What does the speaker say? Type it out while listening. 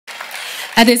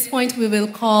At this point, we will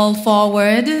call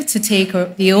forward to take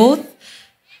the oath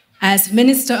as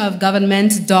Minister of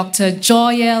Government, Dr.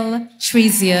 Joyelle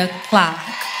Clarke.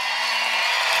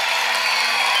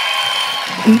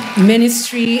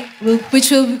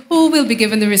 Who will be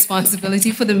given the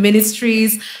responsibility for the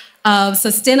ministries of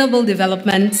Sustainable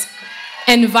Development,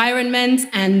 Environment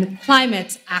and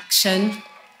Climate Action,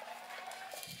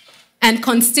 and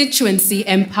Constituency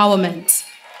Empowerment.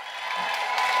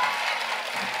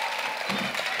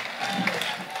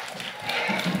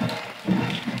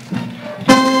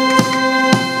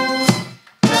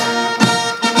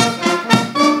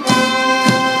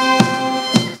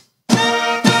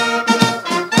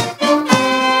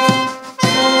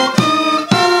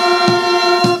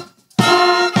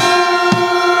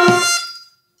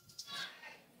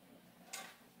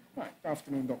 Good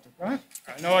afternoon, Dr. Clarke.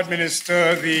 I now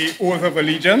administer the oath of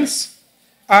allegiance.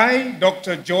 I,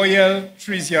 Dr. Joyelle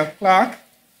Clarke.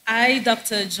 I,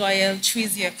 Dr. Joyelle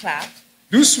Clarke.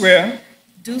 Do swear.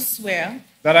 Do swear.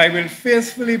 That I will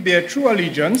faithfully bear true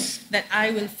allegiance. That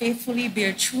I will faithfully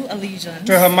bear true allegiance.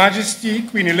 To Her Majesty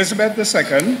Queen Elizabeth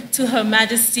II. To Her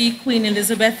Majesty Queen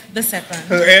Elizabeth II.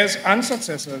 Her heirs and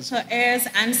successors. Her heirs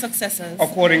and successors.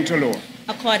 According to law.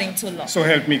 According to law. So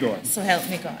help me God. So help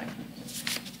me God.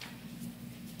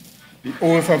 The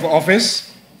oath of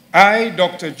office. I,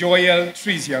 Dr. Joyelle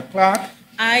Clarke.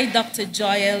 I, Dr.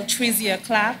 Joyelle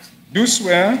Clarke. Do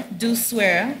swear. Do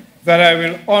swear. That I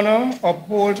will honor,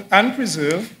 uphold, and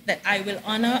preserve. That I will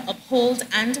honor, uphold,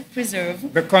 and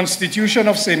preserve. The Constitution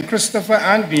of St. Christopher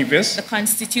and Nevis. The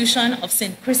Constitution of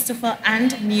St. Christopher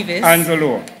and Nevis. And the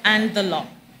law. And the law.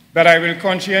 That I will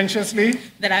conscientiously.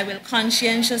 That I will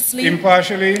conscientiously.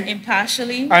 Impartially.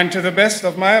 Impartially. And to the best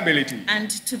of my ability. And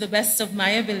to the best of my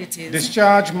abilities.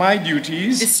 Discharge my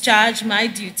duties. Discharge my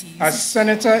duties. As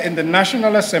Senator in the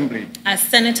National Assembly. As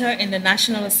Senator in the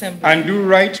National Assembly. And do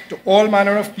right to all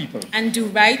manner of people. And do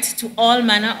right to all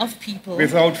manner of people.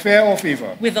 Without fear or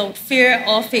favor. Without fear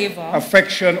or favor.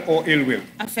 Affection or ill will.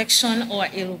 Affection or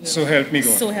ill will. So help me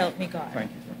God. So help me God. Thank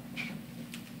you very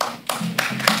much.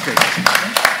 Okay.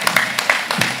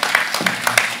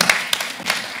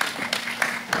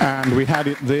 And we had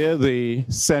it there, the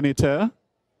Senator,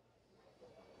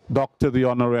 Dr. the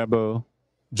Honorable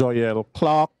Joyelle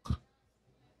Clarke,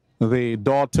 the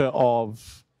daughter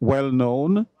of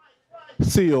well-known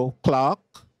Theo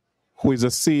Clarke, who is a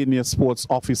senior sports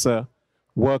officer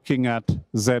working at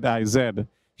ZIZ.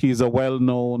 He's a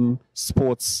well-known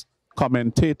sports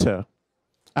commentator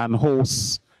and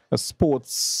hosts a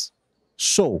sports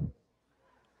show.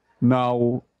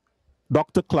 Now,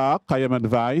 Dr. Clarke, I am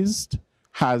advised,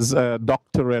 has a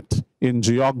doctorate in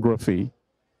geography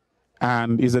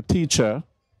and is a teacher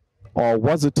or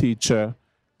was a teacher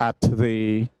at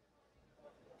the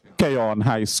Keon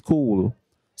High School.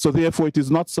 So therefore, it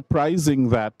is not surprising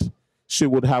that she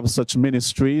would have such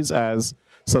ministries as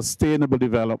sustainable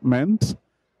development,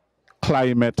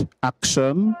 climate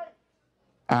action,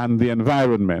 and the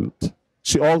environment.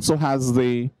 She also has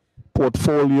the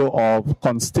portfolio of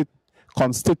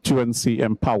constituency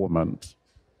empowerment.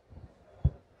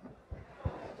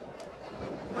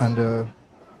 And the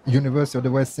University of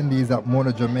the West Indies at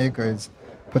Mona, Jamaica is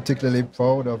particularly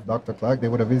proud of Dr. Clarke. They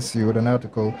would have issued an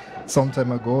article some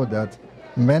time ago that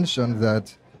mentioned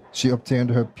that she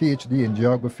obtained her PhD in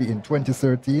geography in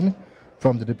 2013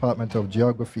 from the Department of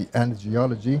Geography and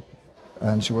Geology.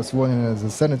 And she was sworn in as a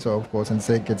senator, of course, in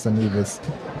St. Kitts and Nevis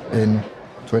in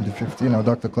 2015. Now,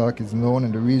 Dr. Clarke is known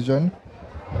in the region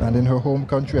and in her home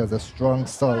country as a strong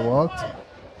stalwart,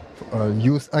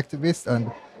 youth activist,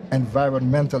 and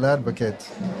environmental advocate.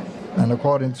 And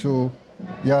according to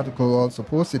the article also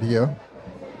posted here,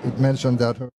 it mentioned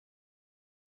that her...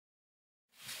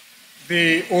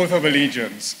 The oath of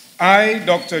allegiance. I,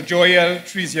 Dr. Joyelle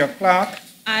Clarke.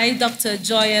 I, Dr.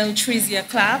 Joyelle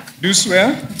Clarke. Do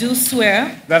swear. Do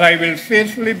swear. That I will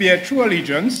faithfully bear true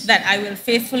allegiance. That I will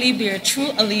faithfully bear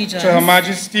true allegiance. To Her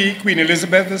Majesty Queen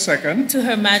Elizabeth II. To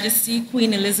Her Majesty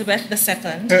Queen Elizabeth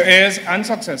II. Her heirs and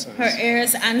successors. Her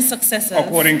heirs and successors.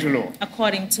 According to law.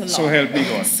 According to law. So help me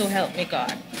God. So help me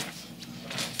God.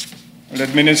 I will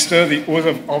administer the oath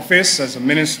of office as a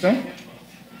minister.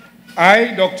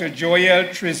 I, Dr.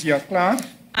 Joyelle Clarke.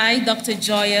 I, Dr.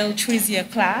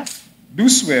 Joyelle Clarke. Do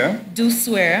swear. Do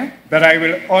swear. That I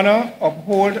will honor,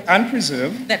 uphold, and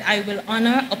preserve. That I will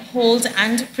honor, uphold,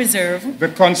 and preserve. The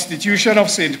Constitution of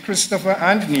St. Christopher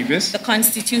and Nevis. The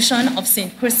Constitution of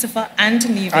St. Christopher and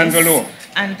Nevis. And the law.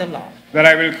 and the law. That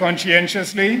I will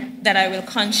conscientiously, That I will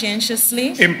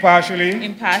conscientiously,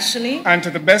 impartially, and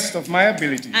to the best of my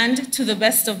ability,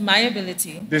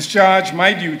 discharge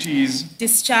my duties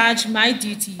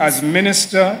as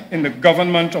minister in the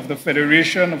government of the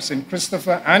Federation of St.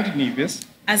 Christopher and Nevis,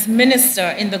 as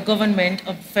minister in the government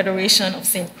of the Federation of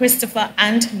St. Christopher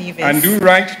and Nevis, and do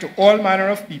right to all manner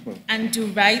of people,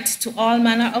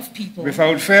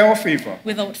 without fear or favor,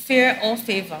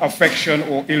 affection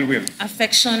or ill will.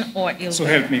 So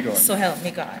help me God. So help me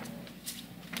God.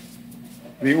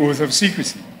 The oath of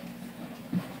secrecy.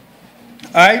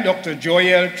 I, Dr.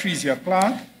 Joyelle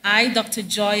Clarke, I, Dr.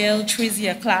 Joyelle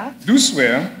Clarke, do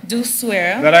swear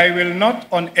that I will not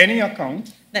on any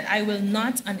account, at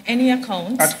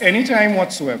any time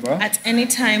whatsoever,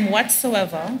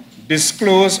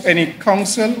 disclose any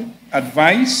counsel,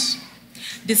 advice,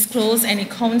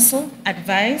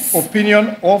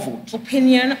 opinion or vote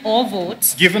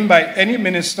given by any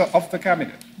minister of the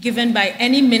cabinet, and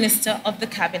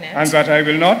that I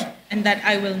will not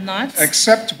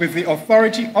except with the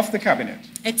authority of the cabinet,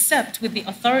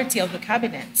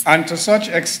 and to such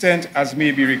extent as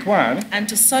may be required,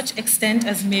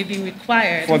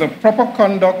 for the proper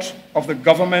conduct of the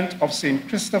government of St.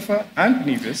 Christopher and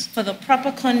Nevis,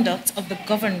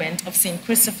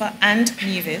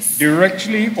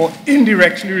 directly or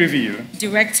indirectly reveal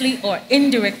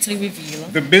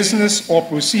the business or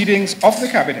proceedings of the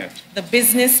cabinet,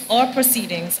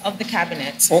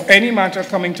 or any matter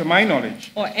coming to my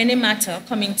knowledge,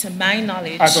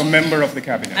 as a member of the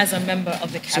cabinet.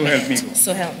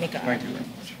 So help me God. Thank you very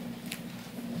much.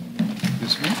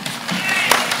 This one.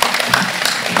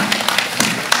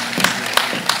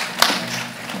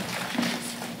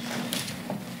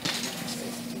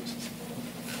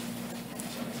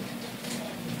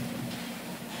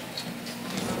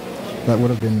 That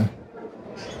would have been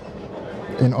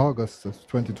in August of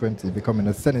 2020, becoming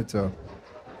a senator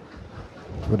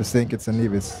with the St. Kitts and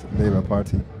Nevis Labour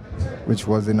Party, which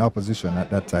was in opposition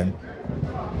at that time.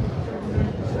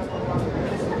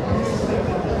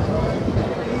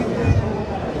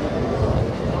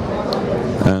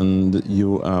 And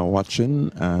you are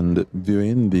watching and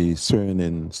viewing the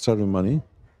swearing-in ceremony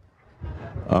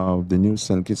of the new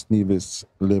St. Kitts Nevis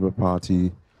Labour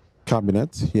Party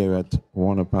cabinet here at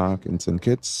Warner Park in St.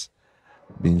 Kitts,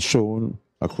 being shown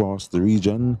across the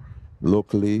region,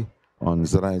 locally on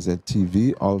ZIZ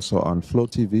TV, also on Flow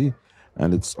TV,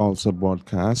 and it's also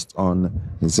broadcast on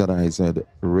ZIZ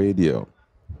Radio.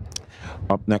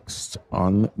 Up next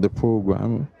on the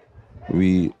program,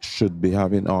 we should be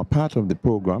having, or part of the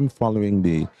program, following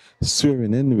the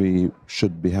swearing-in, we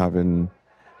should be having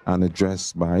an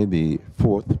address by the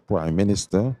 4th Prime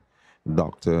Minister,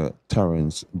 Dr.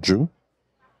 Terence Drew.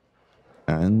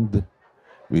 And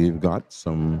we've got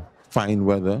some fine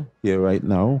weather here right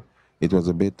now. It was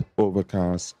a bit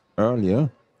overcast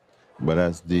earlier, but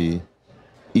as the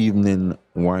evening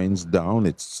winds down,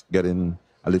 it's getting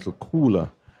a little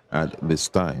cooler at this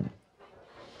time.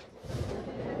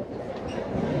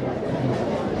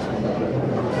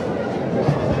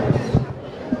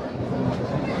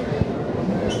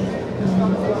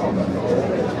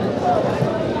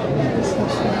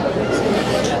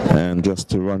 And just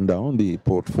to run down the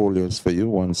portfolios for you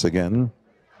once again: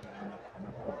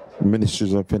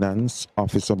 Ministries of Finance,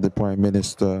 Office of the Prime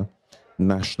Minister,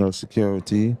 National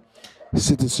Security,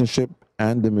 Citizenship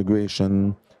and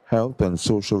Immigration, Health and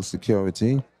Social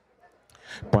Security,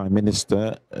 Prime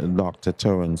Minister Dr.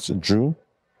 Terence Drew.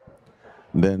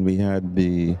 Then we had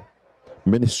the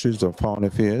Ministries of Foreign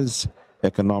Affairs,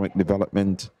 Economic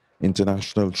Development,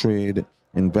 International Trade,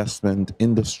 Investment,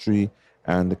 Industry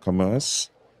and Commerce,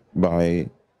 by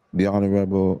the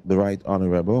Right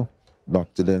Honorable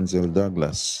Dr. Denzel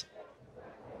Douglas.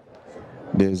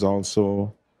 There's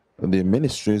also the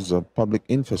Ministries of Public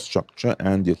Infrastructure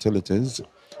and Utilities,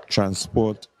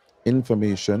 Transport,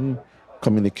 Information,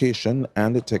 Communication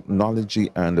and Technology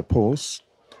and Posts,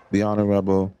 the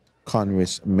Honorable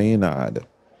Conris Maynard.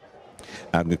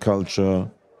 Agriculture,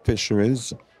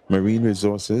 Fisheries, Marine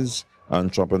Resources,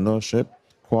 Entrepreneurship,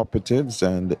 Cooperatives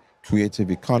and Creative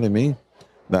Economy,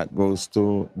 that goes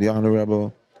to the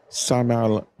Honorable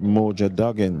Samuel Moja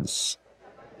Duggins.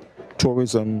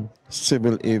 Tourism,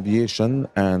 Civil Aviation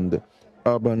and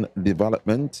Urban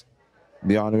Development,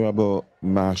 the Honorable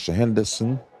Marsha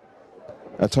Henderson.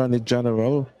 Attorney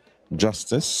General,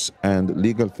 Justice and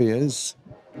Legal Affairs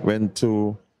went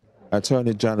to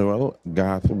Attorney General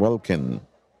Garth Welkin.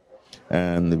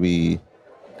 And we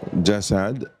just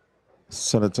had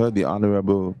Senator, the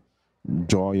Honorable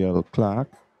Joyelle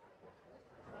Clarke.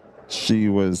 She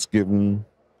was given,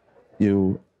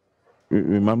 you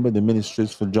remember the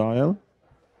ministries for Joyelle?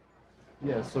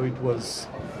 Yeah, so it was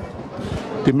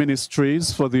the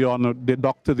ministries for the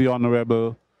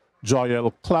Honorable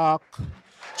Joyelle Clarke.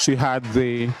 She had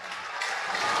the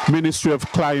Ministry of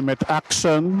Climate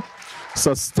Action,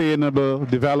 Sustainable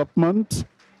Development,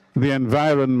 the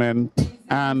Environment,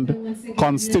 and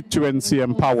Constituency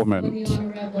Empowerment. The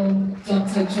Honorable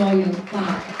Dr. Joyelle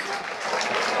Clarke.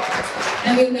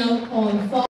 And we now call for